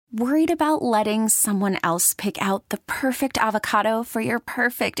Worried about letting someone else pick out the perfect avocado for your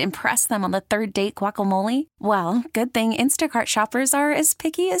perfect impress them on the third date guacamole? Well, good thing Instacart shoppers are as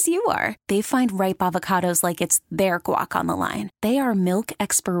picky as you are. They find ripe avocados like it's their guac on the line. They are milk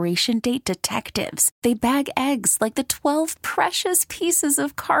expiration date detectives. They bag eggs like the 12 precious pieces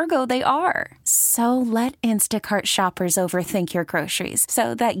of cargo they are. So let Instacart shoppers overthink your groceries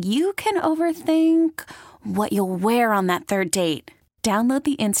so that you can overthink what you'll wear on that third date. Download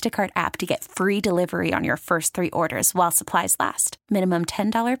the Instacart app to get free delivery on your first 3 orders while supplies last. Minimum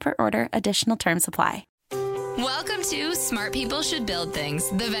 $10 per order. Additional terms apply. Welcome to Smart People Should Build Things,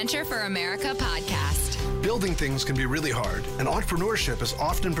 the Venture for America podcast. Building things can be really hard, and entrepreneurship is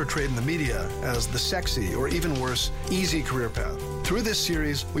often portrayed in the media as the sexy, or even worse, easy career path. Through this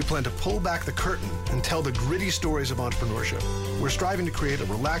series, we plan to pull back the curtain and tell the gritty stories of entrepreneurship. We're striving to create a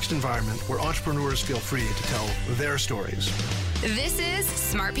relaxed environment where entrepreneurs feel free to tell their stories. This is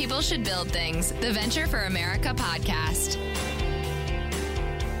Smart People Should Build Things, the Venture for America podcast.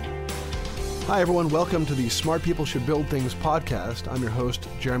 Hi, everyone. Welcome to the Smart People Should Build Things podcast. I'm your host,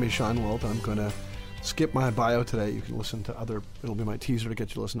 Jeremy Scheinwald. I'm going to skip my bio today. You can listen to it'll be my teaser to get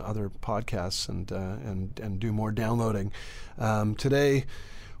you to listen to other podcasts and do more downloading. Today,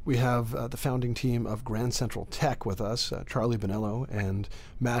 we have the founding team of Grand Central Tech with us, Charlie Bonello and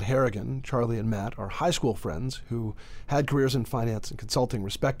Matt Harrigan. Charlie and Matt are high school friends who had careers in finance and consulting,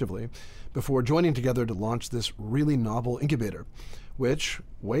 respectively, before joining together to launch this really novel incubator, which,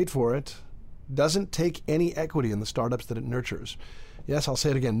 wait for it, doesn't take any equity in the startups that it nurtures. Yes, I'll say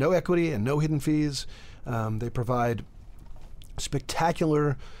it again, no equity and no hidden fees. They provide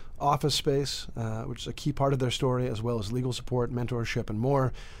spectacular office space, which is a key part of their story, as well as legal support, mentorship, and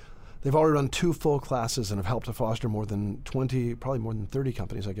more. They've already run 2 full classes and have helped to foster more than 20, probably more than 30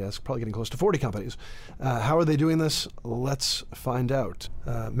 companies, I guess, probably getting close to 40 companies. How are they doing this? Let's find out.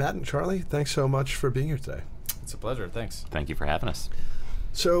 Matt and Charlie, thanks so much for being here today. It's a pleasure. Thanks. Thank you for having us.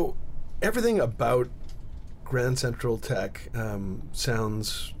 So everything about Grand Central Tech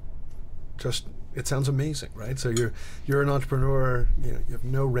sounds amazing, right? So you're an entrepreneur. You have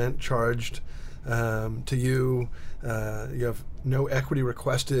no rent charged to you. You have no equity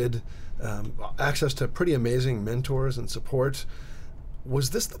requested. Access to pretty amazing mentors and support.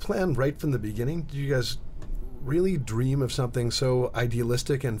 Was this the plan right from the beginning? Did you guys really dream of something so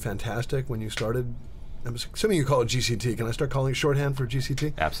idealistic and fantastic when you started? I'm assuming you call it GCT. Can I start calling it shorthand for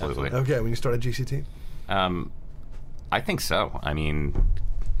GCT? Absolutely. Okay, when you started GCT? I think so. I mean,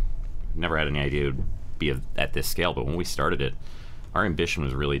 never had any idea it would be at this scale, but when we started it, our ambition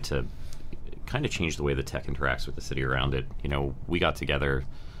was really to kind of change the way the tech interacts with the city around it. You know, we got together,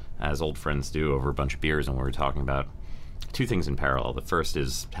 as old friends do, over a bunch of beers, and we were talking about 2 things in parallel. The first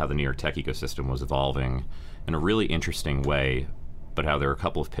is how the New York tech ecosystem was evolving in a really interesting way, but how there were a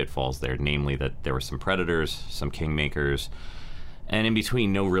couple of pitfalls there, namely that there were some predators, some kingmakers, and in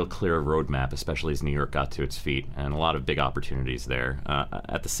between, no real clear roadmap, especially as New York got to its feet, and a lot of big opportunities there.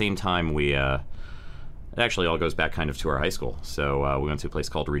 At the same time, it actually all goes back kind of to our high school. So we went to a place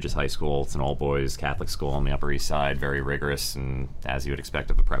called Regis High School. It's an all-boys Catholic school on the Upper East Side, very rigorous, and as you would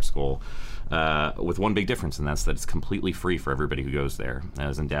expect of a prep school, with one big difference, and that's that it's completely free for everybody who goes there. It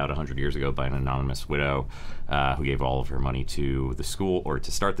was endowed 100 years ago by an anonymous widow who gave all of her money to the school, or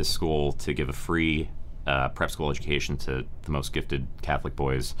to start this school, to give a free prep school education to the most gifted Catholic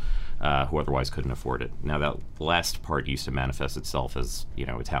boys who otherwise couldn't afford it. Now, that last part used to manifest itself as,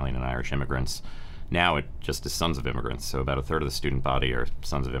 Italian and Irish immigrants. Now it just is sons of immigrants. So about a third of the student body are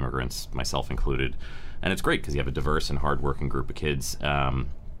sons of immigrants, myself included. And it's great because you have a diverse and hardworking group of kids. The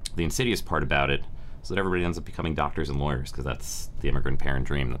insidious part about it is that everybody ends up becoming doctors and lawyers because that's the immigrant parent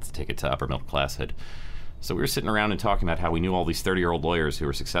dream. That's the ticket to upper middle classhood. So we were sitting around and talking about how we knew all these 30-year-old lawyers who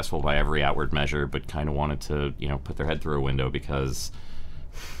were successful by every outward measure, but kind of wanted to, put their head through a window because,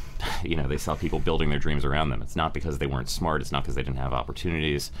 they saw people building their dreams around them. It's not because they weren't smart. It's not because they didn't have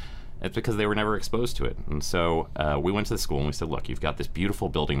opportunities. It's because they were never exposed to it. And so we went to the school and we said, look, you've got this beautiful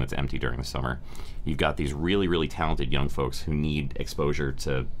building that's empty during the summer. You've got these really, really talented young folks who need exposure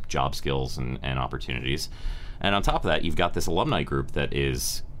to job skills and opportunities. And on top of that, you've got this alumni group that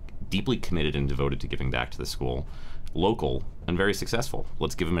is deeply committed and devoted to giving back to the school, local, and very successful.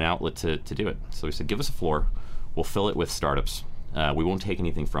 Let's give them an outlet to do it. So we said, give us a floor. We'll fill it with startups. We won't take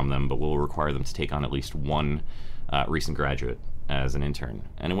anything from them, but we'll require them to take on at least one recent graduate as an intern.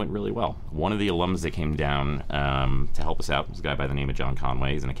 And it went really well. One of the alums that came down to help us out was a guy by the name of John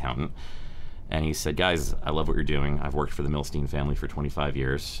Conway. He's an accountant. And he said, guys, I love what you're doing. I've worked for the Milstein family for 25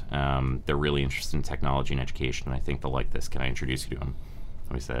 years. They're really interested in technology and education, and I think they'll like this. Can I introduce you to them?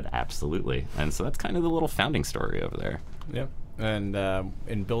 And we said, absolutely. And so that's kind of the little founding story over there. Yeah. And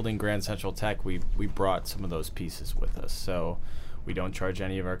in building Grand Central Tech, we brought some of those pieces with us. So we don't charge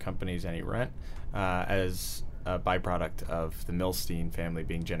any of our companies any rent as a byproduct of the Milstein family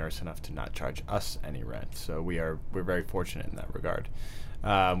being generous enough to not charge us any rent. So we're very fortunate in that regard.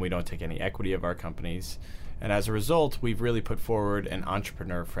 We don't take any equity of our companies. And as a result, we've really put forward an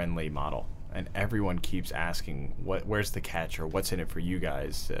entrepreneur-friendly model. And everyone keeps asking, where's the catch, or what's in it for you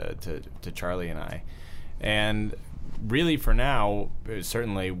guys, to Charlie and I. And really, for now,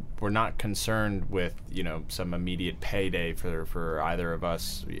 certainly, we're not concerned with some immediate payday for either of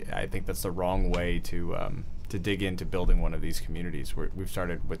us. I think that's the wrong way to dig into building one of these communities. We've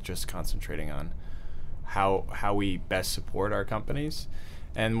started with just concentrating on how we best support our companies.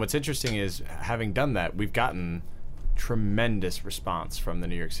 And what's interesting is, having done that, we've gotten tremendous response from the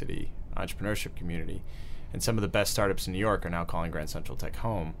New York City entrepreneurship community. And some of the best startups in New York are now calling Grand Central Tech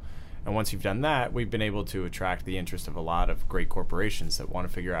home. And once you've done that, we've been able to attract the interest of a lot of great corporations that want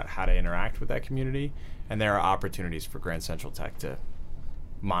to figure out how to interact with that community. And there are opportunities for Grand Central Tech to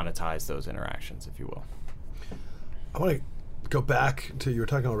monetize those interactions, if you will. I want to go back to, you were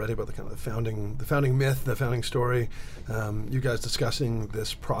talking already about the kind of the founding myth, the founding story. You guys discussing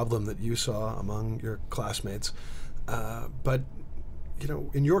this problem that you saw among your classmates, but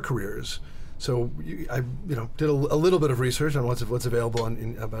in your careers. So I did a little bit of research on what's available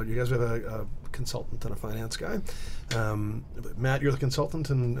about you guys. We have a consultant and a finance guy. Matt, you're the consultant,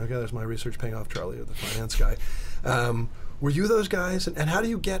 and okay, there's my research paying off. Charlie, you're the finance guy. Were you those guys? And how do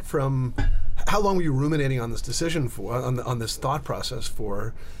you get from? How long were you ruminating on this decision on this thought process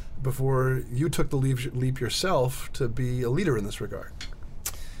before you took the leap yourself to be a leader in this regard?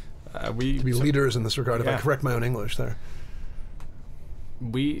 Leaders in this regard. Yeah. If I correct my own English there.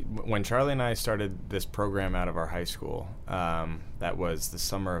 When Charlie and I started this program out of our high school, that was the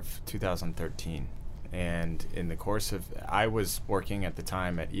summer of 2013. And in the course of, I was working at the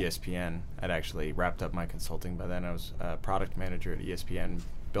time at ESPN. I'd actually wrapped up my consulting by then. I was a product manager at ESPN,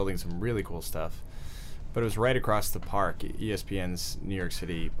 building some really cool stuff. But it was right across the park. ESPN's New York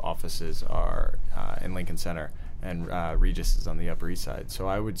City offices are in Lincoln Center, and Regis is on the Upper East Side. So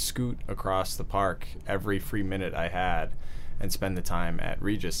I would scoot across the park every free minute I had and spend the time at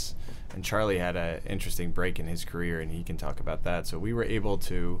Regis. And Charlie had an interesting break in his career, and he can talk about that. So we were able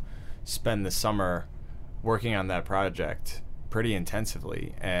to spend the summer working on that project pretty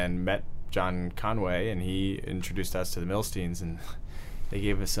intensively, and met John Conway, and he introduced us to the Milsteins, and they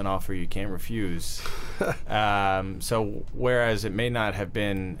gave us an offer you can't refuse. So whereas it may not have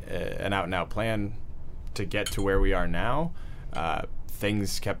been an out-and-out plan to get to where we are now,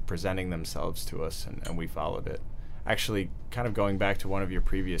 things kept presenting themselves to us, and we followed it. Actually, kind of going back to one of your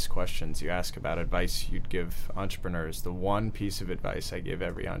previous questions, you asked about advice you'd give entrepreneurs. The one piece of advice I give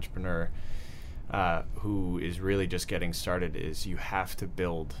every entrepreneur who is really just getting started is you have to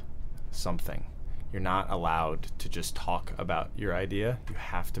build something. You're not allowed to just talk about your idea. You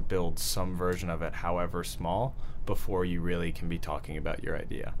have to build some version of it, however small, before you really can be talking about your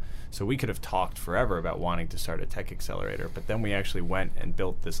idea. So we could have talked forever about wanting to start a tech accelerator, but then we actually went and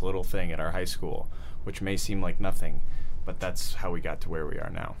built this little thing at our high school, which may seem like nothing, but that's how we got to where we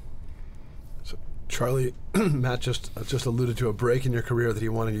are now. So Charlie, Matt just alluded to a break in your career that he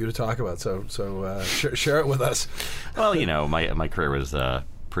wanted you to talk about. So share it with us. Well, my career was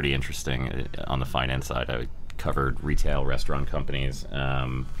pretty interesting on the finance side. I covered retail restaurant companies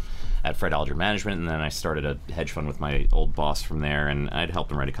at Fred Alger Management, and then I started a hedge fund with my old boss from there, and I'd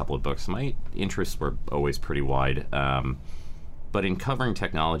helped him write a couple of books. My interests were always pretty wide. But in covering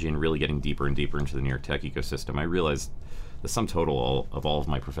technology and really getting deeper and deeper into the New York tech ecosystem, I realized the sum total of all of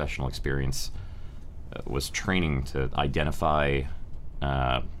my professional experience was training to identify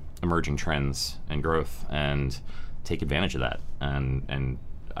emerging trends and growth and take advantage of that. And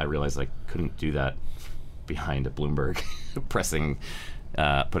I realized I couldn't do that behind a Bloomberg putting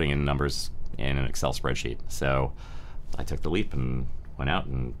in numbers in an Excel spreadsheet. So I took the leap and went out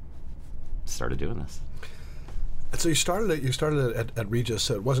and started doing this. So you started at Regis.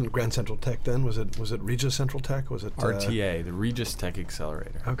 So it wasn't Grand Central Tech then. Was it Regis Central Tech? Was it RTA, the Regis Tech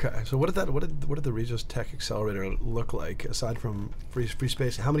Accelerator? Okay. So what did the Regis Tech Accelerator look like aside from free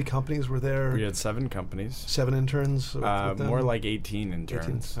space? How many companies were there? We had 7 companies. 7 interns. With them? More like 18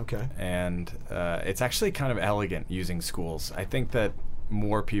 interns. 18. Okay. And it's actually kind of elegant using schools. I think that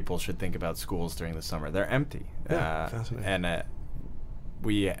more people should think about schools during the summer. They're empty. Yeah, fascinating. And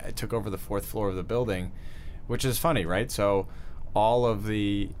we took over the 4th floor of the building, which is funny, right? So all of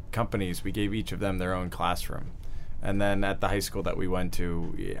the companies, we gave each of them their own classroom. And then at the high school that we went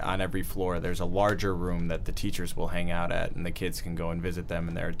to, on every floor, there's a larger room that the teachers will hang out at, and the kids can go and visit them,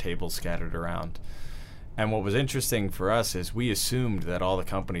 and there are tables scattered around. And what was interesting for us is we assumed that all the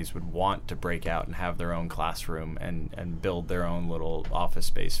companies would want to break out and have their own classroom and build their own little office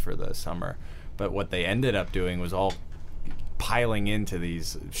space for the summer. But what they ended up doing was all piling into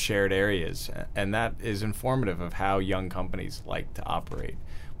these shared areas, and that is informative of how young companies like to operate.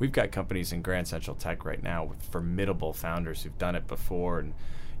 We've got companies in Grand Central Tech right now with formidable founders who've done it before, and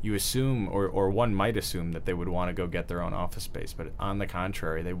you assume, or one might assume, that they would want to go get their own office space, but on the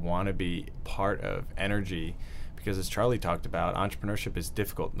contrary, they want to be part of energy, because as Charlie talked about, entrepreneurship is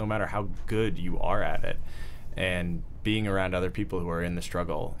difficult no matter how good you are at it, and being around other people who are in the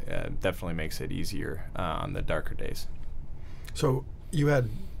struggle definitely makes it easier on the darker days. So you had,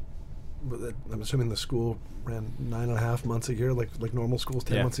 I'm assuming the school ran 9.5 months a year, like normal schools,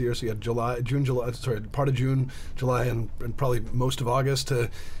 10 months a year. So you had part of June, July, and probably most of August to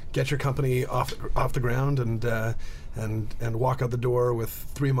get your company off the ground and walk out the door with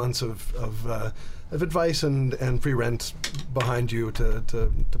 3 months of advice and free rent behind you to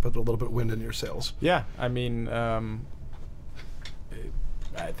put a little bit of wind in your sails. Yeah, I mean,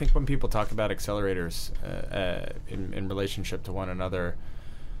 I think when people talk about accelerators in relationship to one another,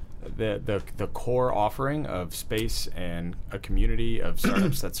 the core offering of space and a community of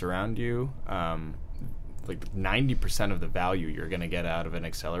startups that surround you, like 90% of the value you're going to get out of an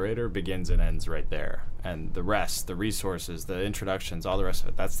accelerator begins and ends right there. And the rest, the resources, the introductions, all the rest of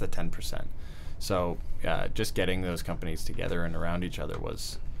it, that's the 10%. So just getting those companies together and around each other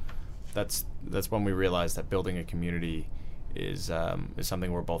that's when we realized that building a community is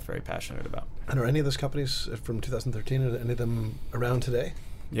something we're both very passionate about. And are any of those companies from 2013, are any of them around today?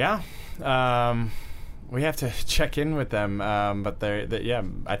 Yeah. We have to check in with them, but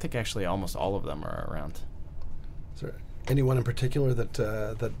I think actually almost all of them are around. Is there anyone in particular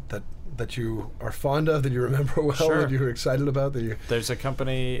that you are fond of, that you remember well, Sure. that you're excited about? There's a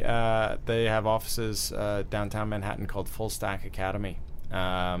company, they have offices downtown Manhattan called Full Stack Academy,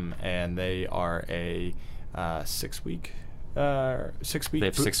 and they are a 6 week. They have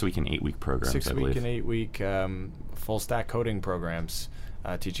 6 week and 8 week programs. 6 week and 8 week full stack coding programs,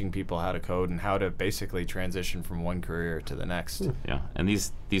 teaching people how to code and how to basically transition from one career to the next. Yeah, and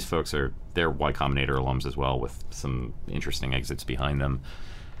these folks they're Y Combinator alums as well, with some interesting exits behind them,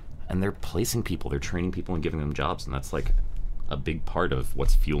 and they're placing people, they're training people and giving them jobs, and that's like a big part of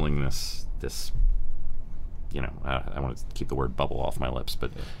what's fueling this. I want to keep the word bubble off my lips,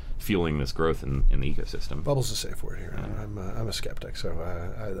 but. Yeah. Fueling this growth in the ecosystem. Bubble's a safe word here. Yeah. I'm a skeptic, so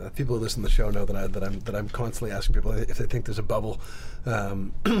people who listen to the show know that I'm constantly asking people if they think there's a bubble.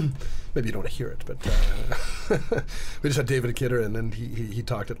 Maybe you don't want to hear it, but we just had David Kidder, and then he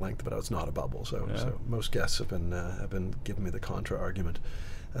talked at length about how it's not a bubble. So most guests have been giving me the contra argument.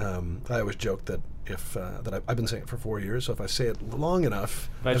 I always joke that I've been saying it for 4 years, so if I say it long enough,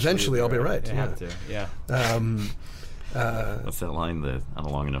 eventually I'll be right. You have to, yeah. What's that line? On a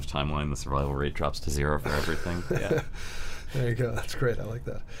long enough timeline, the survival rate drops to 0 for everything. Yeah, there you go. That's great. I like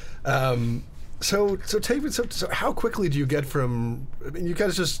that. So how quickly do you get from? I mean, you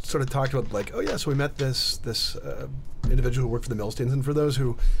guys just sort of talked about like, oh yeah, so we met this individual who worked for the Milsteins, and for those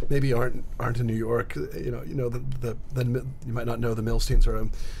who maybe aren't in New York, you might not know the Milsteins are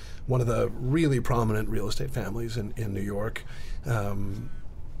one of the really prominent real estate families in New York.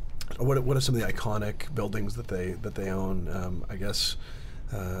 What are some of the iconic buildings that they own? I guess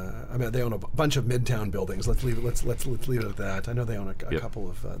they own a bunch of Midtown buildings. Let's leave it at that. I know they own a couple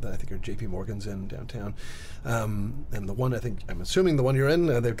of that I think are J.P. Morgan's in downtown, and the one I'm assuming the one you're in,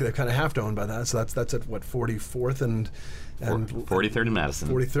 they're kind of half owned by that. So that's at what 44th and 43rd and Madison.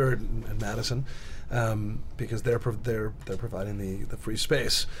 43rd and Madison. Because they're providing the free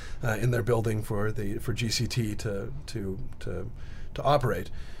space in their building for GCT to operate.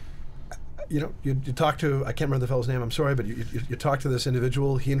 You talk to, I can't remember the fellow's name, I'm sorry, but you talk to this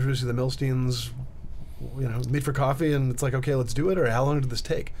individual, he introduces the Milsteins, meet for coffee, and it's like, okay, let's do it, or how long did this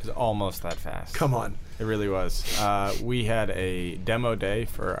take? It was almost that fast. Come on. It really was. We had a demo day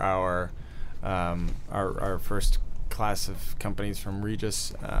for our first class of companies from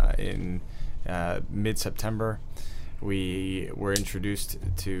Regus in mid-September. We were introduced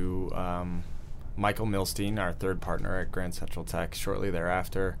to Michael Milstein, our third partner at Grand Central Tech, shortly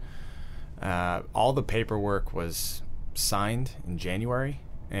thereafter. All the paperwork was signed in January,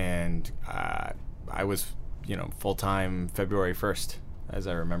 and I was, full-time February 1st, as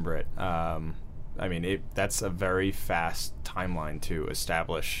I remember it. That's a very fast timeline to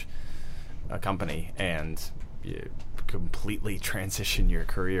establish a company and completely transition your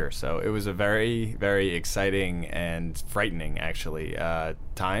career. So it was a very, very exciting and frightening, actually,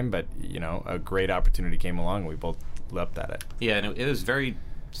 time, but, a great opportunity came along. We both leapt at it. Yeah, and it was very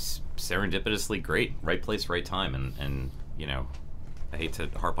serendipitously great, right place, right time, and I hate to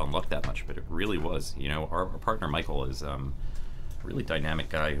harp on luck that much, but it really was. Our partner Michael is a really dynamic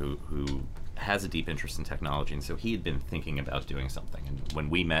guy who has a deep interest in technology, and so he had been thinking about doing something. And when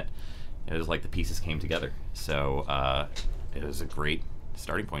we met, it was like the pieces came together. So it was a great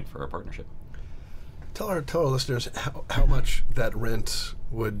starting point for our partnership. Tell our listeners how much that rent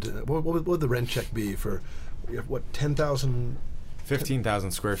would what would the rent check be for 10,000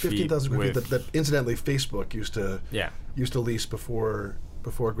 15,000 square feet. 15,000 square feet that incidentally Facebook used to lease before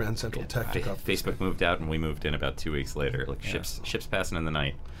Grand Central Tech took off. Facebook moved out and we moved in about 2 weeks later. Like ships passing in the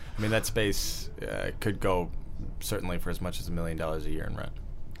night. I mean, that space could go certainly for as much as $1 million a year in rent.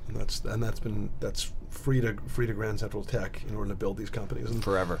 And that's free to Grand Central Tech in order to build these companies and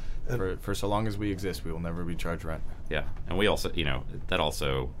forever. And for so long as we exist, we will never be charged rent. Yeah, and we also, that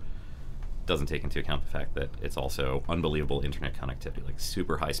also doesn't take into account the fact that it's also unbelievable internet connectivity, like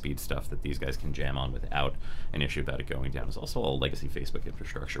super high-speed stuff that these guys can jam on without an issue about it going down. There's also a legacy Facebook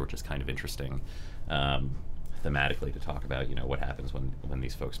infrastructure, which is kind of interesting thematically to talk about, what happens when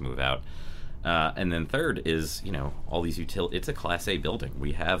these folks move out. And then third is, all these it's a Class A building.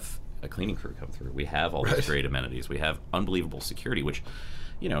 We have a cleaning crew come through. We have all these great amenities. We have unbelievable security, which,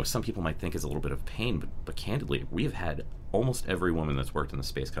 some people might think is a little bit of pain, but candidly, we've had almost every woman that's worked in the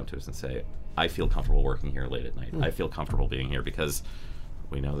space come to us and say, I feel comfortable working here late at night. I feel comfortable being here because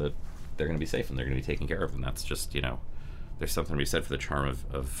we know that they're going to be safe and they're going to be taken care of. And that's just, there's something to be said for the charm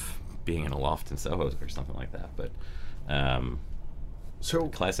of being in a loft in Soho or something like that. But so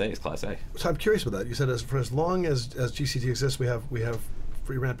Class A is Class A. So I'm curious about that. You said for as long as GCT exists, we have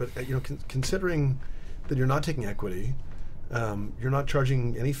free rent. But considering that you're not taking equity, you're not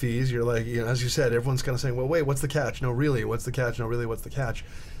charging any fees. You're like, as you said, everyone's kind of saying, well, wait, what's the catch? No, really, what's the catch? No, really, what's the catch?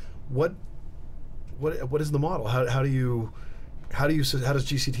 What is the model? How does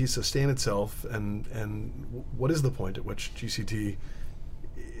GCT sustain itself? And what is the point at which GCT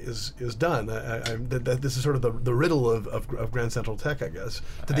is done? This is sort of the riddle of Grand Central Tech, I guess,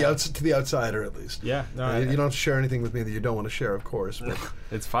 to the outsider at least. Yeah, no, you don't share anything with me that you don't want to share, of course. But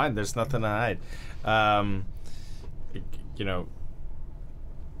it's fine. There's nothing to hide.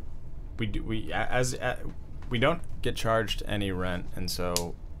 We don't get charged any rent, and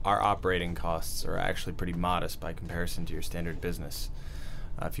so our operating costs are actually pretty modest by comparison to your standard business.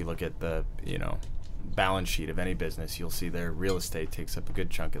 If you look at the balance sheet of any business, you'll see their real estate takes up a good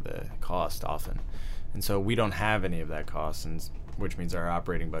chunk of the cost often, and so we don't have any of that cost, and which means our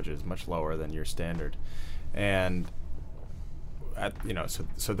operating budget is much lower than your standard, and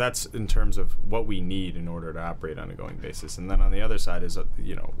so that's in terms of what we need in order to operate on a going basis. And then on the other side is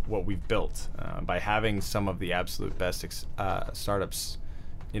what we've built by having some of the absolute best startups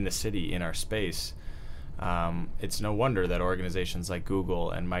in the city in our space. It's no wonder that organizations like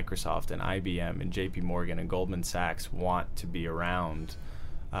Google and Microsoft and IBM and JP Morgan and Goldman Sachs want to be around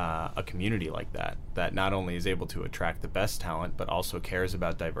a community like that not only is able to attract the best talent, but also cares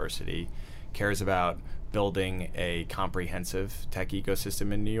about diversity, cares about building a comprehensive tech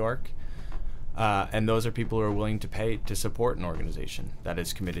ecosystem in New York. And those are people who are willing to pay to support an organization that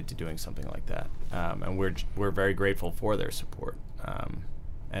is committed to doing something like that. And we're very grateful for their support.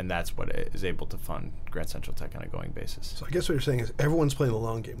 And that's what is able to fund Grand Central Tech on a going basis. So I guess what you're saying is everyone's playing the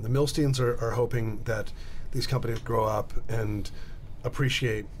long game. The Milsteins are hoping that these companies grow up and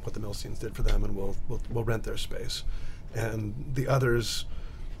appreciate what the Milsteins did for them and will rent their space. And the others,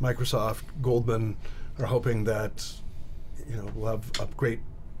 Microsoft, Goldman, are hoping that we'll have a great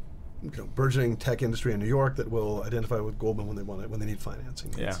burgeoning tech industry in New York that will identify with Goldman when they need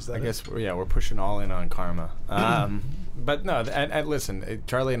financing. Yeah, I guess we're pushing all in on karma. But no, and listen,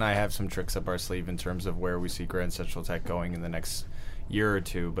 Charlie and I have some tricks up our sleeve in terms of where we see Grand Central Tech going in the next year or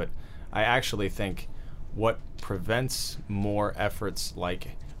two. But I actually think what prevents more efforts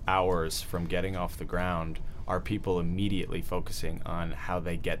like ours from getting off the ground are people immediately focusing on how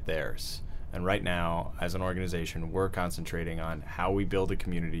they get theirs. And right now, as an organization, we're concentrating on how we build a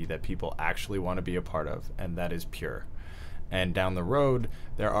community that people actually want to be a part of, and that is pure. And down the road,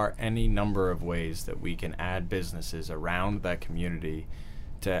 there are any number of ways that we can add businesses around that community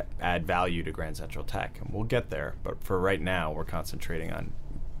to add value to Grand Central Tech. And we'll get there, but for right now, we're concentrating on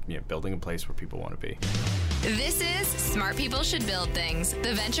building a place where people want to be. This is Smart People Should Build Things,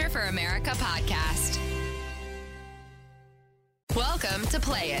 the Venture for America podcast. Welcome to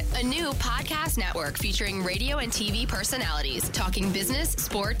Play It, a new podcast network featuring radio and TV personalities talking business,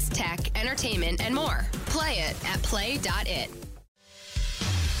 sports, tech, entertainment, and more. Play it at play.it.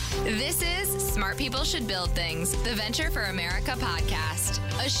 This is Smart People Should Build Things, the Venture for America podcast,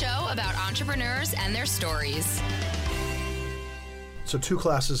 a show about entrepreneurs and their stories. So 2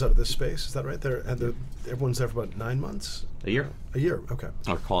 classes out of this space, is that right? Everyone's there for about 9 months? A year. A year, okay.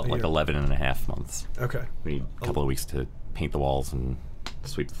 Or call it A like year. 11 and a half months. Okay. We need a couple of weeks to paint the walls and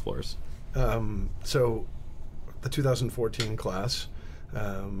sweep the floors. So the 2014 class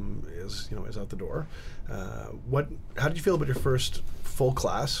is out the door. How did you feel about your first full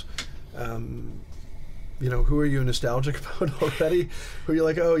class? Who are you nostalgic about already? Who are you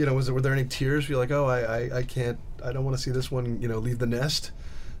like, were there any tears? Were you like, I don't want to see this one, leave the nest?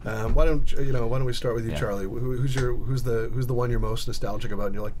 Why don't we start with you, Charlie? Who's the one you're most nostalgic about?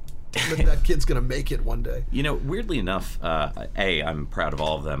 And you're like, damn it, that kid's gonna make it one day. Weirdly enough, I'm proud of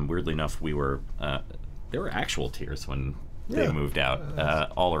all of them. Weirdly enough, there were actual tears when they moved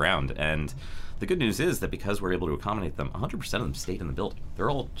out all around. And the good news is that because we're able to accommodate them, 100% of them stayed in the building.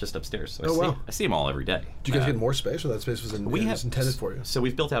 They're all just upstairs. So I see them all every day. Did you guys get more space, or that space was intended for you? So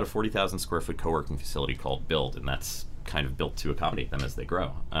we've built out a 40,000 square foot co-working facility called Build, and that's kind of built to accommodate them as they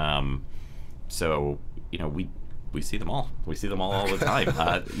grow. We see them all. We see them all the time.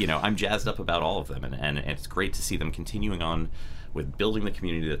 I'm jazzed up about all of them, and it's great to see them continuing on with building the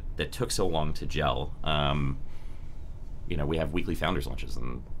community that took so long to gel. We have weekly founders lunches,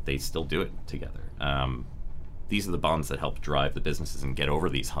 and they still do it together. These are the bonds that help drive the businesses and get over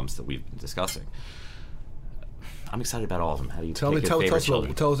these humps that we've been discussing. I'm excited about all of them. How do you tell us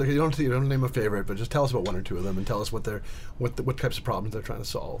about? Tell us. You don't name a favorite, but just tell us about 1 or 2 of them, and tell us what types of problems they're trying to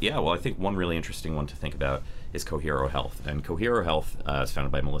solve. Yeah, well, I think one really interesting one to think about is Cohero Health, and Cohero Health is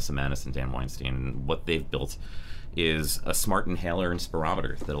founded by Melissa Manis and Dan Weinstein. And what they've built is a smart inhaler and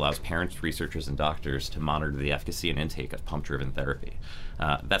spirometer that allows parents, researchers, and doctors to monitor the efficacy and intake of pump-driven therapy.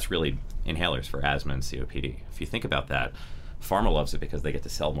 That's really inhalers for asthma and COPD. If you think about that, pharma loves it because they get to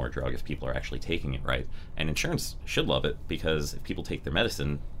sell more drug if people are actually taking it, right? And insurance should love it because if people take their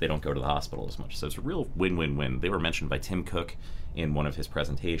medicine, they don't go to the hospital as much. So it's a real win-win-win. They were mentioned by Tim Cook in one of his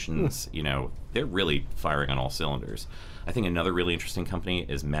presentations. They're really firing on all cylinders. I think another really interesting company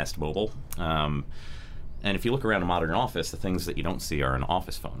is Mast Mobile. And if you look around a modern office, the things that you don't see are an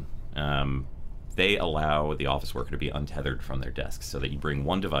office phone. They allow the office worker to be untethered from their desk so that you bring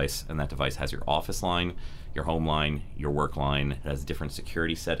one device, and that device has your office line, your home line, your work line. It has different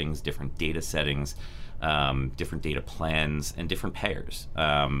security settings, different data settings, different data plans, and different payers.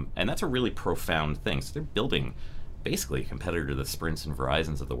 And that's a really profound thing. So they're building basically a competitor to the Sprints and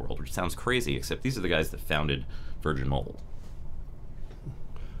Verizons of the world, which sounds crazy, except these are the guys that founded Virgin Mobile.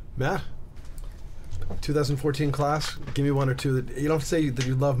 Matt? 2014 class, give me 1 or 2 that you don't say that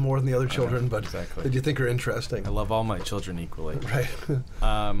you love more than the other children, but that you think are interesting. I love all my children equally. Right.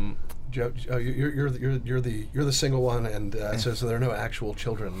 You're the single one, and so there are no actual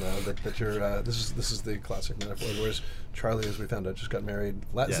children that you're. This is the classic metaphor. Whereas Charlie, as we found out, just got married.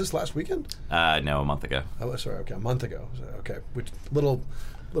 Is this last weekend? No, a month ago. Oh, sorry. Okay, a month ago. Okay, which little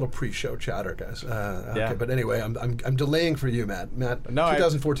pre-show chatter, guys. Okay, but anyway, I'm delaying for you, Matt. No,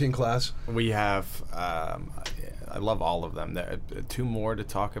 2014 class. We have. I love all of them. There are 2 more to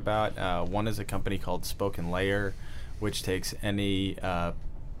talk about. One is a company called Spoken Layer, which takes any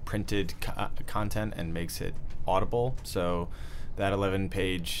printed content and makes it audible. So that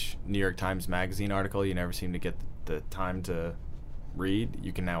 11-page New York Times Magazine article you never seem to get the time to read,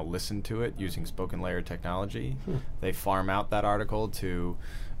 you can now listen to it using Spoken Layer technology. They farm out that article to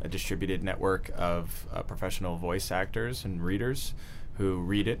a distributed network of professional voice actors and readers who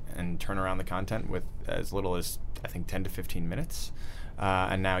read it and turn around the content with as little as, I think, 10 to 15 minutes.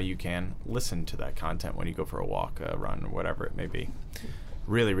 And now you can listen to that content when you go for a walk, a run, or whatever it may be.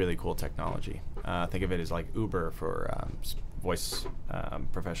 Really, really cool technology. Think of it as like Uber for voice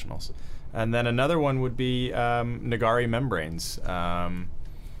professionals. And then another one would be Nagari Membranes.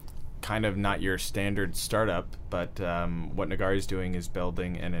 Kind of not your standard startup, but what Nagari is doing is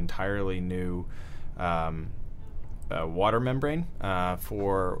building an entirely new water membrane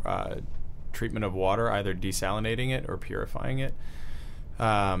for treatment of water, either desalinating it or purifying it.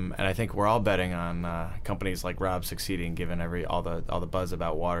 And I think we're all betting on companies like Rob succeeding, given all the buzz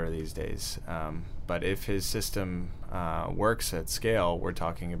about water these days. But if his system works at scale, we're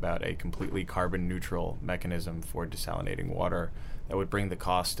talking about a completely carbon neutral mechanism for desalinating water that would bring the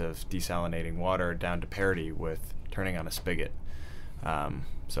cost of desalinating water down to parity with turning on a spigot.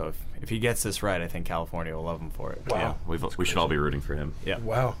 So if he gets this right, I think California will love him for it. Wow, yeah, we should all be rooting for him. Yeah.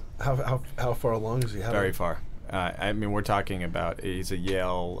 Wow. How far along is he? Very far. I mean, we're talking about he's a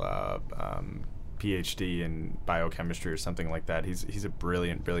Yale PhD in biochemistry or something like that. He's a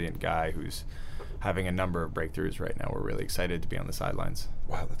brilliant guy who's having a number of breakthroughs right now. We're really excited to be on the sidelines.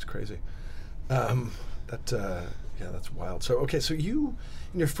 Wow, that's crazy. That's wild. So okay, so you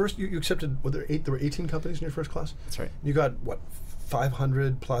in your first you accepted there were 18 companies in your first class? That's right. You got what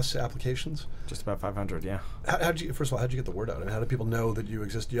 500 plus applications? Just about 500, yeah. First of all, how'd you get the word out? I mean, how did people know that you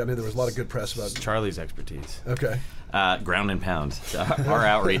exist? I mean, there was a lot of good press about... It's Charlie's expertise. Okay. Ground and pound. Our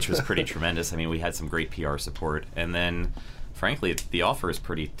outreach was pretty tremendous. I mean, we had some great PR support. And then, frankly, the offer is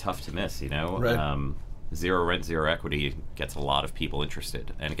pretty tough to miss, you know? Right. Zero rent, zero equity gets a lot of people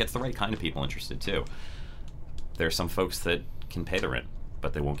interested. And it gets the right kind of people interested, too. There's some folks that can pay the rent,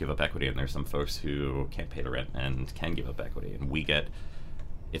 but they won't give up equity. And there's some folks who can't pay the rent and can give up equity. And we get...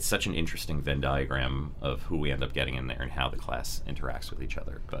 It's such an interesting Venn diagram of who we end up getting in there and how the class interacts with each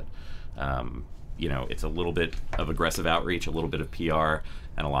other. But, you know, it's a little bit of aggressive outreach, a little bit of PR,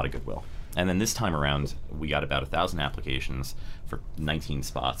 and a lot of goodwill. And then this time around, we got about 1,000 applications for 19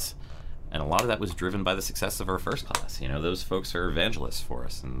 spots. And a lot of that was driven by the success of our first class. You know, those folks are evangelists for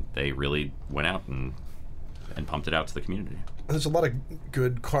us, and they really went out and pumped it out to the community. There's a lot of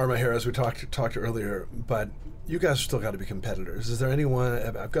good karma here, as we talked earlier, but you guys still got to be competitors. Is there anyone?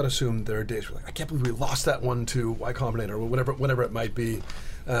 I've got to assume there are days where, like, I can't believe we lost that one to Y Combinator, or whatever it might be.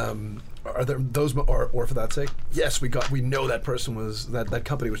 Are there those, or for that sake, yes, we know that person was that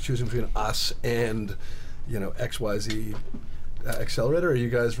company was choosing between us and, you know, XYZ accelerator. Are you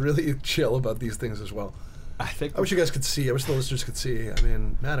guys really chill about these things as well? I wish you guys could see. I wish the listeners could see. I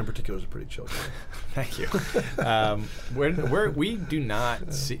mean, Matt in particular is a pretty chill guy. Thank you. We do not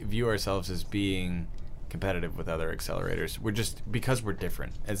view ourselves as being competitive with other accelerators. We're just, because we're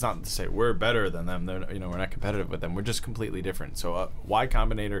different. It's not to say we're better than them. We're not competitive with them. We're just completely different. So Y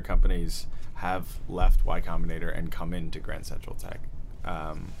Combinator companies have left Y Combinator and come into Grand Central Tech.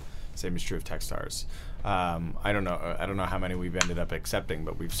 Same is true of Techstars. I don't know how many we've ended up accepting,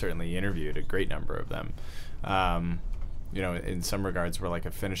 but we've certainly interviewed a great number of them. You know, in some regards, we're like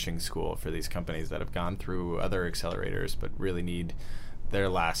a finishing school for these companies that have gone through other accelerators but really need their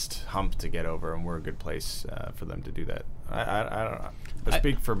last hump to get over, and we're a good place for them to do that. I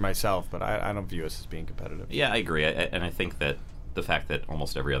speak for myself, but I don't view us as being competitive. Yeah, I agree. And I think that the fact that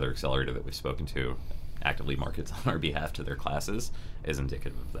almost every other accelerator that we've spoken to actively markets on our behalf to their classes is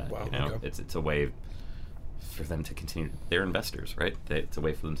indicative of that. Wow, you know, okay. It's a way for them to continue. They're investors, right? It's a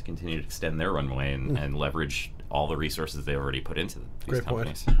way for them to continue to extend their runway and leverage all the resources they already put into these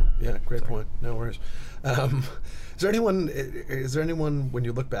companies. Point. Yeah, great point. No worries. Is there anyone when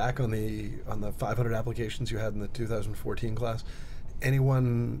you look back on the 500 applications you had in the 2014 class,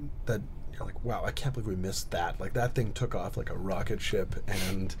 anyone that you're like, wow, I can't believe we missed that. Like, that thing took off like a rocket ship,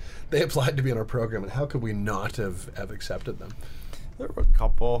 and they applied to be in our program, and how could we not have accepted them? There were a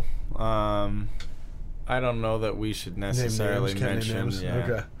couple. I don't know that we should necessarily mention. Yeah.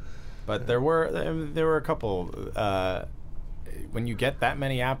 Okay. But there were a couple. When you get that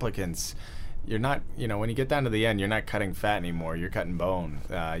many applicants, you're not, when you get down to the end, you're not cutting fat anymore. You're cutting bone.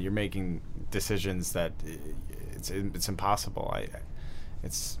 You're making decisions that it's impossible.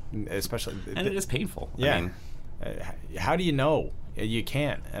 It's especially, and it is painful. Yeah. I mean, how do you know? You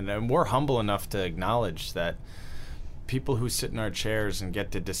can't. And we're humble enough to acknowledge that people who sit in our chairs and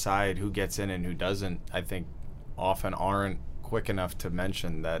get to decide who gets in and who doesn't, I think, often aren't quick enough to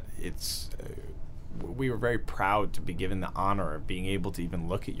mention that it's. We were very proud to be given the honor of being able to even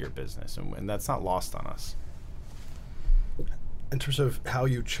look at your business, and that's not lost on us. In terms of how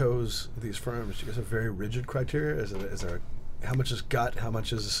you chose these firms, do you guys have very rigid criteria? Is there how much is gut? How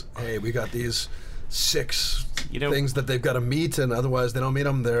much is, hey, we got these 6 things that they've got to meet, and otherwise they don't meet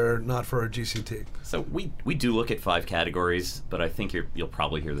them, they're not for a GCT? So we do look at 5 categories, but I think you'll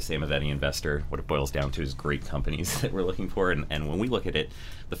probably hear the same of any investor. What it boils down to is great companies that we're looking for, and when we look at it,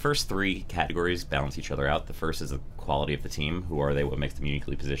 the first 3 categories balance each other out. The first is the quality of the team. Who are they? What makes them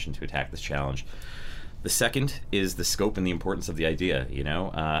uniquely positioned to attack this challenge? The second is the scope and the importance of the idea,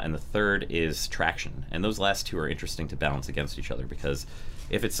 and the third is traction. And those last 2 are interesting to balance against each other, because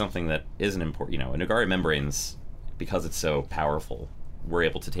if it's something that isn't important, Nagari membranes, because it's so powerful, we're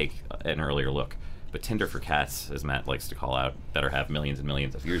able to take an earlier look. But Tinder for Cats, as Matt likes to call out, better have millions and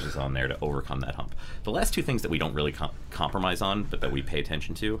millions of users on there to overcome that hump. The last 2 things that we don't really compromise on, but that we pay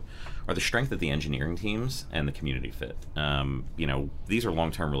attention to, are the strength of the engineering teams and the community fit. These are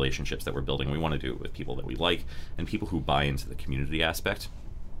long-term relationships that we're building. We want to do it with people that we like and people who buy into the community aspect.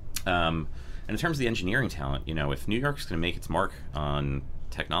 And in terms of the engineering talent, if New York's going to make its mark on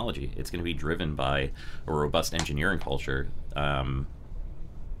technology, it's going to be driven by a robust engineering culture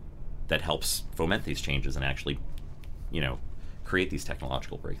that helps foment these changes and actually, create these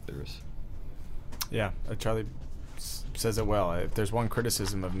technological breakthroughs. Yeah, Charlie says it well. If there's one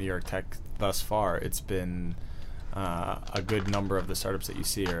criticism of New York Tech thus far, it's been a good number of the startups that you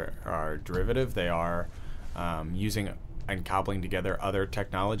see are derivative. They are using and cobbling together other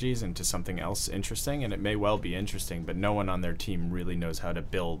technologies into something else interesting, and it may well be interesting, but no one on their team really knows how to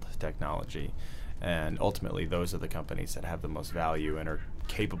build technology. And ultimately, those are the companies that have the most value and are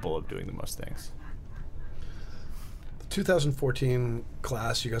capable of doing the most things. 2014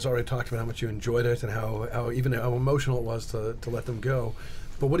 class, you guys already talked about how much you enjoyed it and how emotional it was to let them go.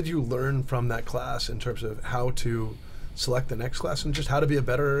 But what did you learn from that class in terms of how to select the next class and just how to be a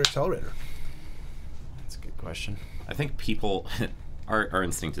better accelerator? That's a good question. I think people, our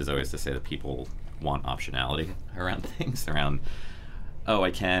instinct is always to say that people want optionality around things, around, oh,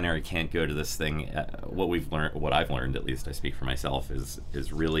 I can or I can't go to this thing. What I've learned, at least I speak for myself, is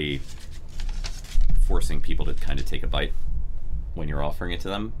really forcing people to kind of take a bite when you're offering it to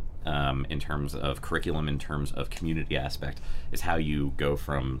them, in terms of curriculum, in terms of community aspect, is how you go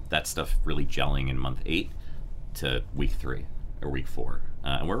from that stuff really gelling in month 8 to week 3 or week 4.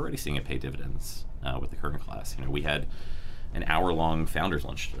 And we're already seeing it pay dividends with the current class. We had an hour-long founders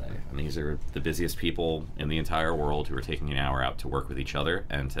lunch today, and these are the busiest people in the entire world who are taking an hour out to work with each other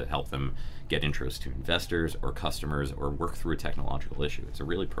and to help them get intros to investors or customers or work through a technological issue. It's a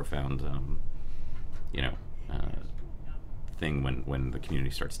really profound thing when the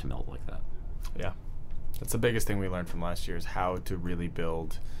community starts to meld like that. Yeah. That's the biggest thing we learned from last year, is how to really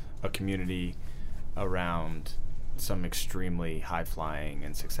build a community around some extremely high-flying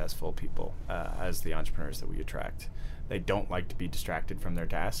and successful people as the entrepreneurs that we attract. They don't like to be distracted from their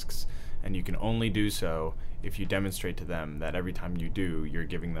tasks, and you can only do so if you demonstrate to them that every time you do, you're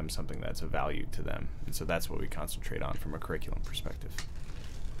giving them something that's of value to them. And so that's what we concentrate on from a curriculum perspective.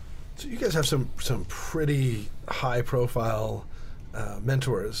 So you guys have some pretty high-profile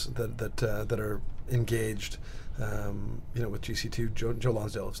mentors that are engaged, with GC2. Joe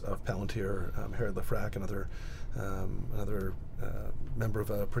Lonsdale of Palantir, Harry Lefrak, another member of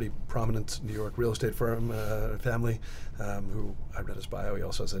a pretty prominent New York real estate firm family, who I read his bio. He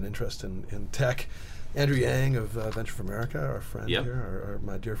also has an interest in tech. Andrew Yang of Venture for America, our friend here,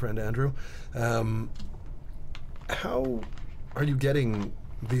 my dear friend Andrew. How are you getting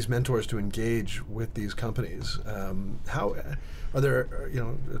these mentors to engage with these companies? How are there? I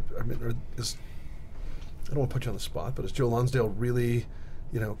don't want to put you on the spot, but is Joe Lonsdale really,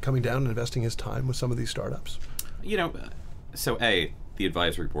 coming down and investing his time with some of these startups? So the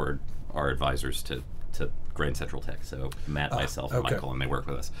advisory board are advisors to Grand Central Tech. So Matt, myself, and Michael, and they work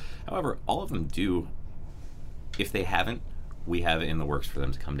with us. However, all of them do. If they haven't, we have it in the works for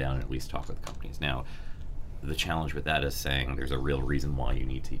them to come down and at least talk with companies. Now, the challenge with that is saying there's a real reason why you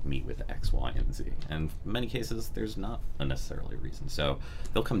need to meet with X, Y, and Z. And in many cases, there's not necessarily a reason. So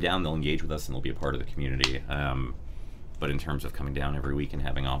they'll come down, they'll engage with us, and they'll be a part of the community. But in terms of coming down every week and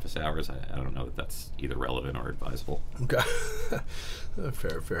having office hours, I don't know that that's either relevant or advisable. Okay.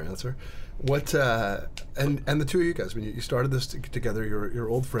 Fair answer. What and the two of you guys, when you started this together, you're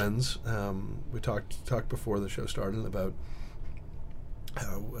old friends. We talked before the show started about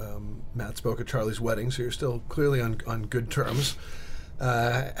how Matt spoke at Charlie's wedding, so you're still clearly on good terms.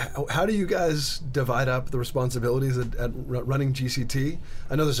 How do you guys divide up the responsibilities at running GCT?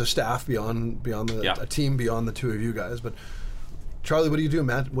 I know there's a staff beyond a team beyond the two of you guys, but Charlie, what do you do?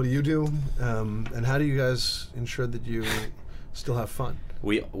 Matt, what do you do? And how do you guys ensure that you still have fun?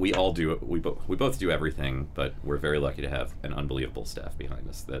 We all do. We both do everything, but we're very lucky to have an unbelievable staff behind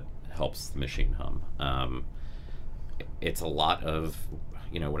us that helps the machine hum. It's a lot of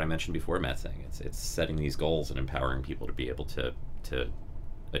what I mentioned before, Matt saying it's setting these goals and empowering people to be able to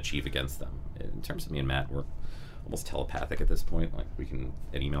achieve against them. In terms of me and Matt, we're almost telepathic at this point. Like an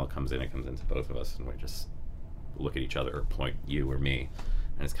email comes in, it comes into both of us, and we just look at each other or point you or me,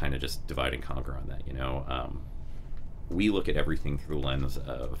 and it's kind of just divide and conquer on that. We look at everything through the lens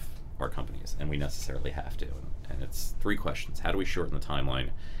of our companies, and we necessarily have to. And it's 3 questions: how do we shorten the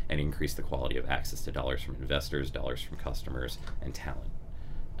timeline and increase the quality of access to dollars from investors, dollars from customers, and talent?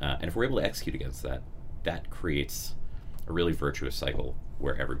 And if we're able to execute against that, that creates a really virtuous cycle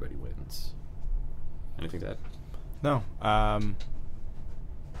where everybody wins. Anything to add? No.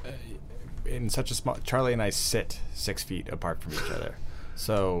 In such a small, Charlie and I sit 6 feet apart from each other,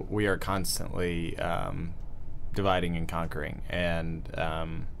 so we are constantly dividing and conquering, and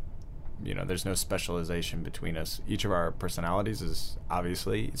there's no specialization between us. Each of our personalities is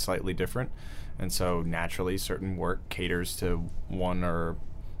obviously slightly different, and so naturally certain work caters to one or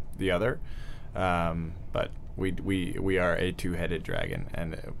the other, but we are a two-headed dragon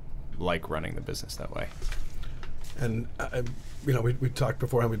and like running the business that way. And we talked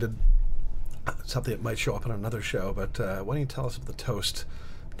before, and we did something that might show up on another show, but why don't you tell us of the toast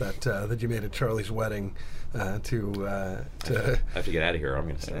that you made at Charlie's wedding to I have to get out of here. I'm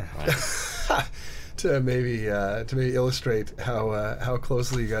going to say to maybe illustrate how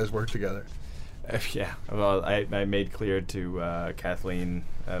closely you guys work together. Yeah, well, I made clear to Kathleen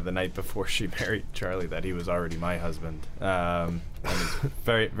the night before she married Charlie that he was already my husband. And it's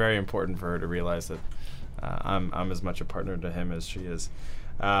very, very important for her to realize that I'm as much a partner to him as she is.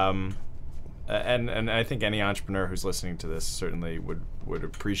 And I think any entrepreneur who's listening to this certainly would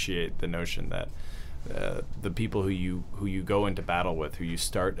appreciate the notion that the people who you go into battle with, who you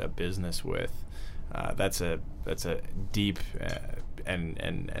start a business with, that's a deep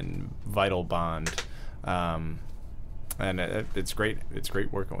and vital bond, and it's great. It's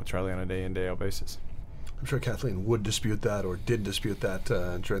great working with Charlie on a day in, day out basis. I'm sure Kathleen would dispute that or did dispute that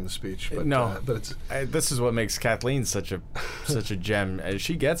during the speech. But, no, but it's this is what makes Kathleen such a gem.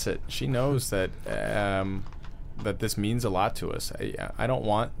 She gets it. She knows that that this means a lot to us. I don't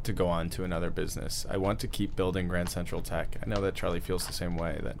want to go on to another business. I want to keep building Grand Central Tech. I know that Charlie feels the same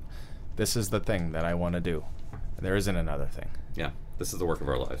way, that this is the thing that I want to do. There isn't another thing. Yeah, this is the work of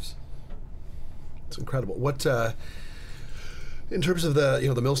our lives. It's incredible. What, in terms of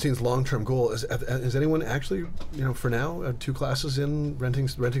the Milstein's long-term goal, is anyone actually, for now, 2 classes in renting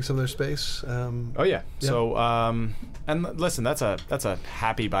some of their space? Oh yeah. So and listen, that's a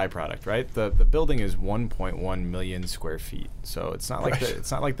happy byproduct, right? The building is 1.1 million square feet. So it's not like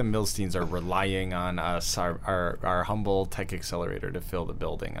the Milsteins are relying on us, our humble tech accelerator, to fill the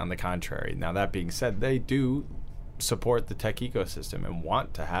building. On the contrary. Now that being said, they do support the tech ecosystem and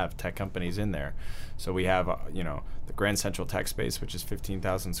want to have tech companies in there. So we have the Grand Central Tech Space, which is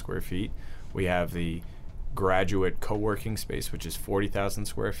 15,000 square feet. We have the graduate co-working space, which is 40,000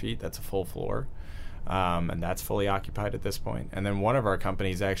 square feet. That's a full floor, and that's fully occupied at this point. And then one of our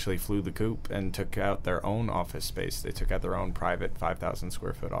companies actually flew the coop and took out their own office space. They took out their own private 5,000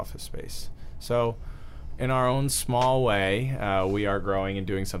 square foot office space. So in our own small way, we are growing and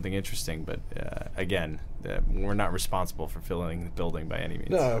doing something interesting. But again, we're not responsible for filling the building by any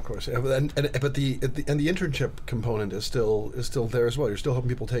means. No, of course. But the internship component is still there as well. You're still helping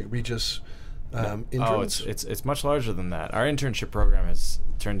people take Regis interns. Oh, it's much larger than that. Our internship program has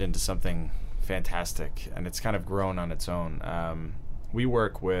turned into something fantastic, and it's kind of grown on its own. We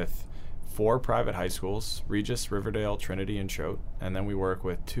work with 4 private high schools: Regis, Riverdale, Trinity, and Choate. And then we work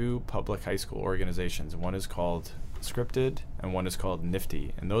with 2 public high school organizations. One is called Scripted, and one is called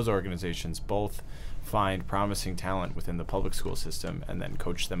Nifty. And those organizations both find promising talent within the public school system and then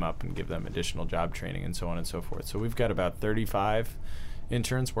coach them up and give them additional job training and so on and so forth. So we've got about 35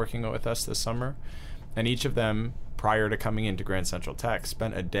 interns working with us this summer. And each of them, prior to coming into Grand Central Tech,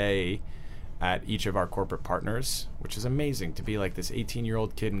 spent a day at each of our corporate partners, which is amazing to be like this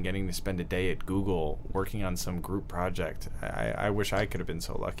 18-year-old kid and getting to spend a day at Google working on some group project. I wish I could have been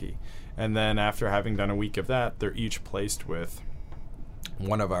so lucky. And then after having done a week of that, they're each placed with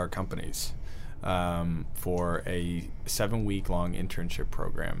one of our companies for a 7-week-long internship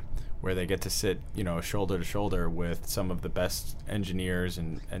program where they get to sit, shoulder to shoulder with some of the best engineers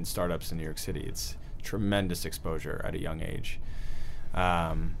and startups in New York City. It's tremendous exposure at a young age.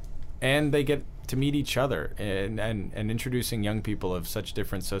 And they get to meet each other, and introducing young people of such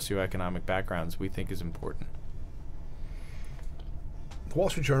different socioeconomic backgrounds we think is important. The Wall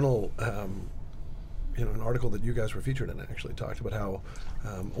Street Journal, an article that you guys were featured in actually talked about how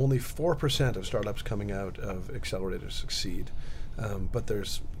only 4% of startups coming out of accelerators succeed, but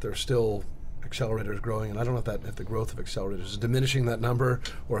there's still accelerators growing, and I don't know if the growth of accelerators is diminishing that number,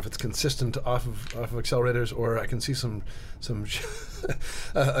 or if it's consistent off of accelerators, or I can see some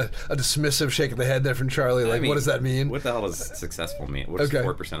a dismissive shake of the head there from Charlie. Like, what does that mean? What the hell does successful mean? What does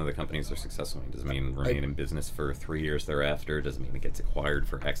 4% of the companies are successful mean? Does it mean remain in business for 3 years thereafter? Does it mean it gets acquired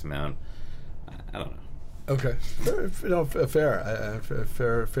for X amount? I don't know. Okay,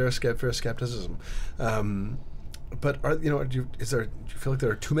 fair skepticism. But do you feel like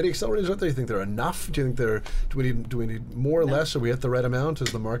there are too many accelerators out there? Do you think there are enough? Do you think do we need more or less? Are we at the right amount?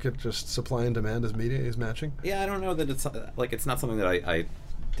 Is the market just supply and demand is matching? Yeah, I don't know that it's not something that I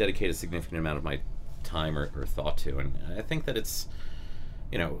dedicate a significant amount of my time or thought to, and I think that it's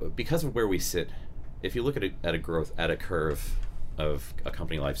because of where we sit. If you look at a curve of a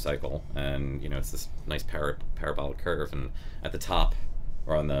company life cycle, and it's this nice parabolic curve, and at the top,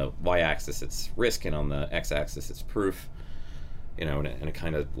 or on the y-axis it's risk, and on the x-axis it's proof, and it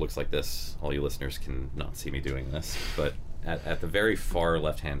kind of looks like this. All you listeners can not see me doing this, but at the very far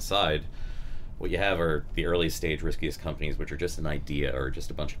left-hand side, what you have are the early stage riskiest companies, which are just an idea or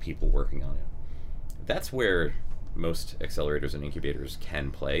just a bunch of people working on it. That's where most accelerators and incubators can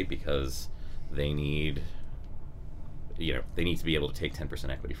play, because they need to be able to take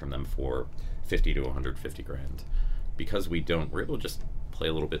 10% equity from them for 50 to 150 grand. Because we're able to just play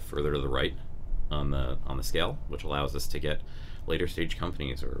a little bit further to the right on the scale, which allows us to get later stage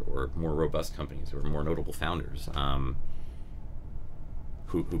companies or more robust companies or more notable founders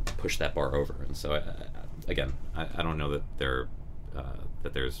who push that bar over. And so again, I don't know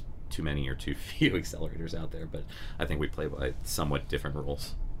that there's too many or too few accelerators out there, but I think we play by somewhat different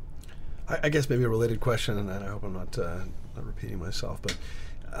rules. I guess maybe a related question, and I hope I'm not repeating myself, but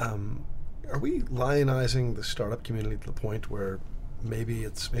are we lionizing the startup community to the point where maybe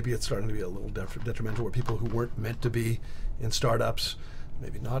it's starting to be a little detrimental, where people who weren't meant to be in startups,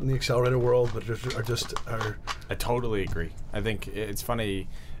 maybe not in the accelerator world, but are I totally agree. I think it's funny.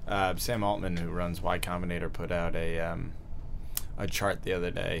 Sam Altman, who runs Y Combinator, put out a chart the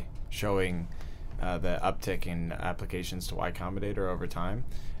other day showing the uptick in applications to Y Combinator over time,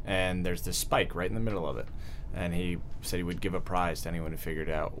 and there's this spike right in the middle of it. And he said he would give a prize to anyone who figured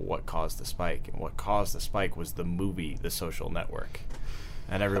out what caused the spike. And what caused the spike was the movie The Social Network.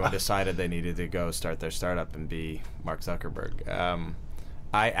 And everyone decided they needed to go start their startup and be Mark Zuckerberg.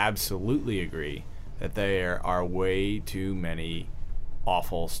 I absolutely agree that there are way too many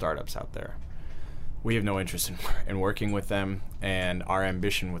awful startups out there. We have no interest in working with them, and our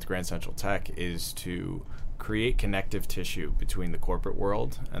ambition with Grand Central Tech is to create connective tissue between the corporate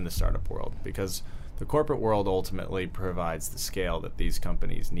world and the startup world, because the corporate world ultimately provides the scale that these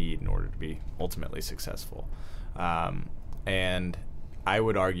companies need in order to be ultimately successful. And I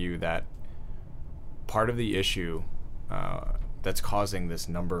would argue that part of the issue that's causing this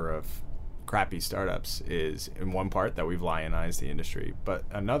number of crappy startups is, in one part, that we've lionized the industry, but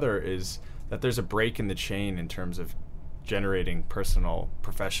another is that there's a break in the chain in terms of generating personal,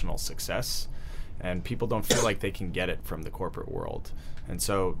 professional success, and people don't feel like they can get it from the corporate world. And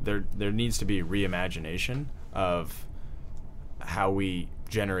so there needs to be a reimagination of how we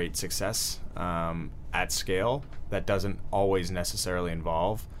generate success at scale that doesn't always necessarily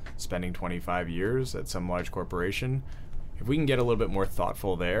involve spending 25 years at some large corporation. If we can get a little bit more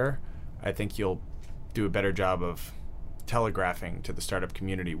thoughtful there, I think you'll do a better job of telegraphing to the startup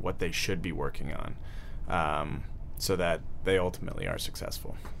community what they should be working on, so that they ultimately are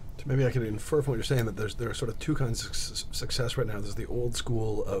successful. So maybe I can infer from what you're saying that there are sort of two kinds of success right now. There's the old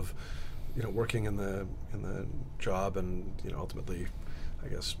school of, working in the job and ultimately, I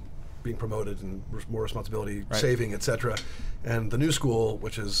guess, being promoted and more responsibility, right, saving, etc. And the new school,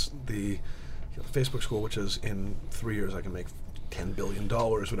 which is the Facebook school, which is in 3 years I can make $10 billion,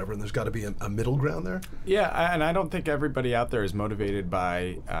 whatever, and there's got to be a middle ground there. Yeah, and I don't think everybody out there is motivated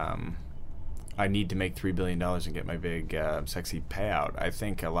by I need to make $3 billion and get my big, sexy payout. I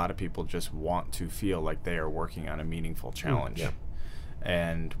think a lot of people just want to feel like they are working on a meaningful challenge. Yeah.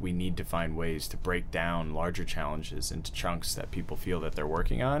 And we need to find ways to break down larger challenges into chunks that people feel that they're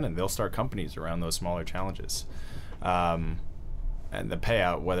working on, and they'll start companies around those smaller challenges. And the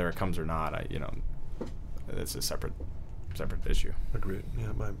payout, whether it comes or not, it's a separate issue. Agreed.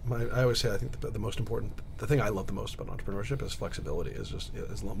 Yeah, I always say I think the most important, the thing I love the most about entrepreneurship is flexibility. Is just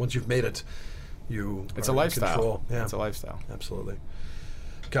once you've made it, it's a lifestyle. Control. Yeah, it's a lifestyle. Absolutely.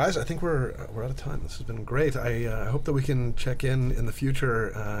 Guys, I think we're out of time. This has been great. I hope that we can check in the future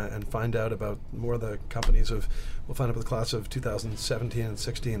and find out about more of the companies we'll find out about the class of 2017 and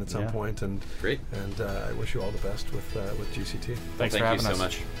 16 at some point. And great. And I wish you all the best with GCT. Thanks for having us. Thank you so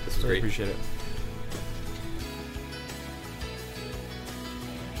much. This was great. Appreciate it.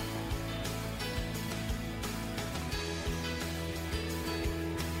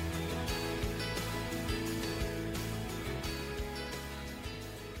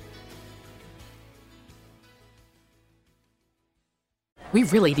 We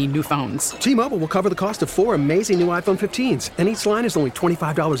really need new phones. T-Mobile will cover the cost of 4 amazing new iPhone 15s, and each line is only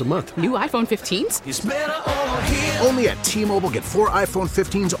 $25 a month. New iPhone 15s? It's better over here. Only at T-Mobile, get 4 iPhone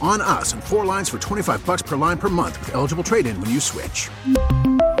 15s on us and 4 lines for $25 per line per month with eligible trade-in when you switch.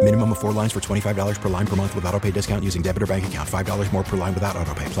 Minimum of 4 lines for $25 per line per month with autopay discount using debit or bank account. $5 more per line without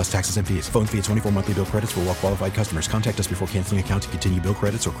autopay, plus taxes and fees. Phone fee at 24 monthly bill credits for well-qualified customers. Contact us before canceling account to continue bill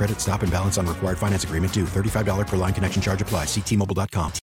credits or credit stop and balance on required finance agreement due. $35 per line connection charge applies. See T-Mobile.com.